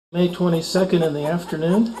May 22nd in the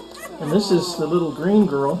afternoon, and this is the little green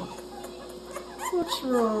girl. What's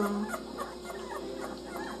wrong?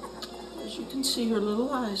 As you can see, her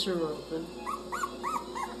little eyes are open.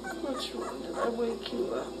 What's wrong? Did I wake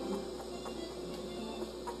you up?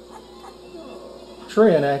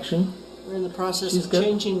 Trey in action. We're in the process of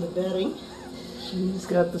changing the bedding. She's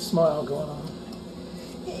got the smile going on.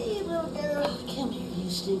 Hey, little girl. Come here, you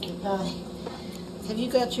stinker pie. Have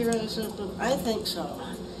you got your eyes open? I think so.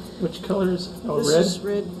 Which color is it? Oh, this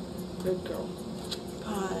red? This is red girl.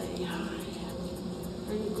 Pie, hi.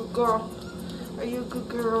 Are you a good girl? Are you a good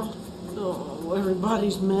girl? Oh,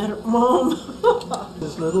 everybody's mad at Mom.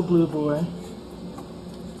 This little blue boy.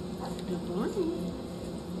 Good morning.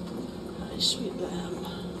 Hi, sweet lamb.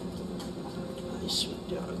 Hi, sweet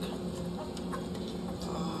dog.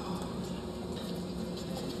 Oh.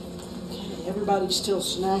 Okay, everybody's still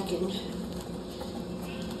snacking.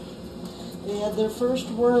 They had their first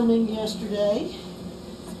worming yesterday,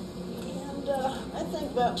 and I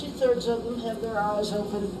think about 2/3 of them have their eyes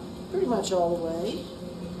open pretty much all the way.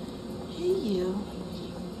 Hey, you.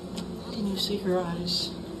 Can you see her eyes?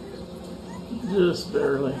 Just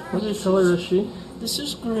barely. What color is she? This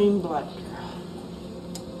is green black girl.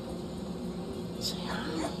 Say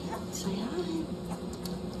hi. Say hi.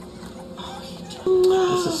 Oh, you do.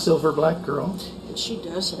 This is silver black girl. And she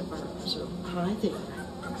does have her eyes open. Hi there.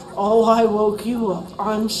 Oh, I woke you up.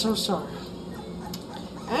 I'm so sorry.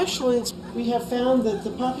 Actually, we have found that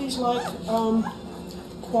the puppies like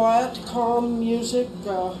quiet, calm music.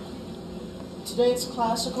 Today it's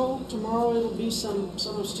classical. Tomorrow it'll be some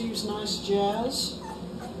of Steve's nice jazz.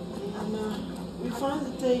 And we find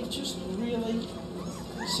that they just really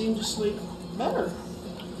seem to sleep better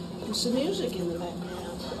with some music in the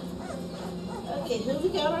background. Okay, who we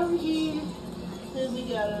got over here? Who we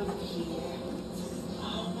got over here?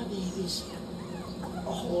 Babies.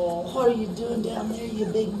 Oh, what are you doing down there, you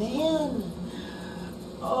big man?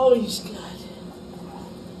 Oh, he's good.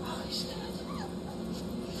 Oh, he's good.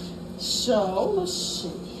 So, let's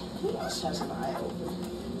see. Who else has an eye open?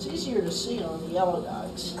 It's easier to see on the yellow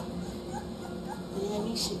dogs. Let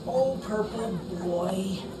me see. Oh, purple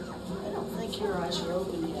boy. I don't think your eyes are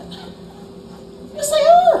open yet. Yes, they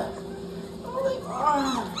are. Oh, they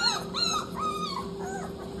are.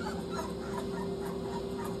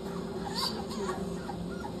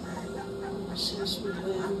 Says with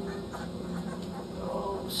them.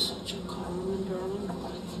 Oh, such a calm and darling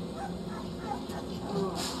boy.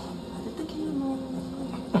 Oh, at the camera.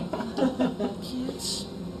 Kids.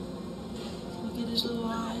 Look at his little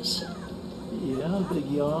eyes. Yeah,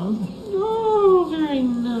 big yawn. Oh, very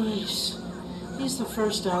nice. He's the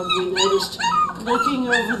first dog we noticed looking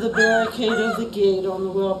over the barricade of the gate on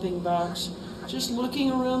the whelping box. Just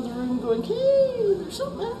looking around the room going, hey, there's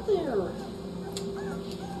something out there.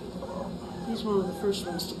 He's one of the first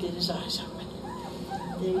ones to get his eyes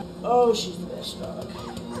open. Oh, she's the best dog.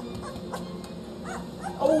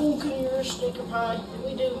 Oh, come here, stinker pie. Did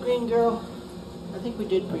we do green girl? I think we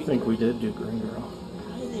did green girl. I think we did do green girl.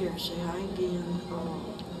 Hi there, say hi again. Oh,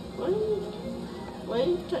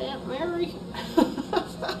 wave to Aunt Mary.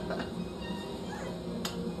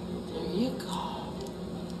 There you go.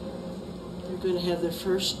 They're going to have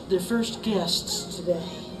their first guests today.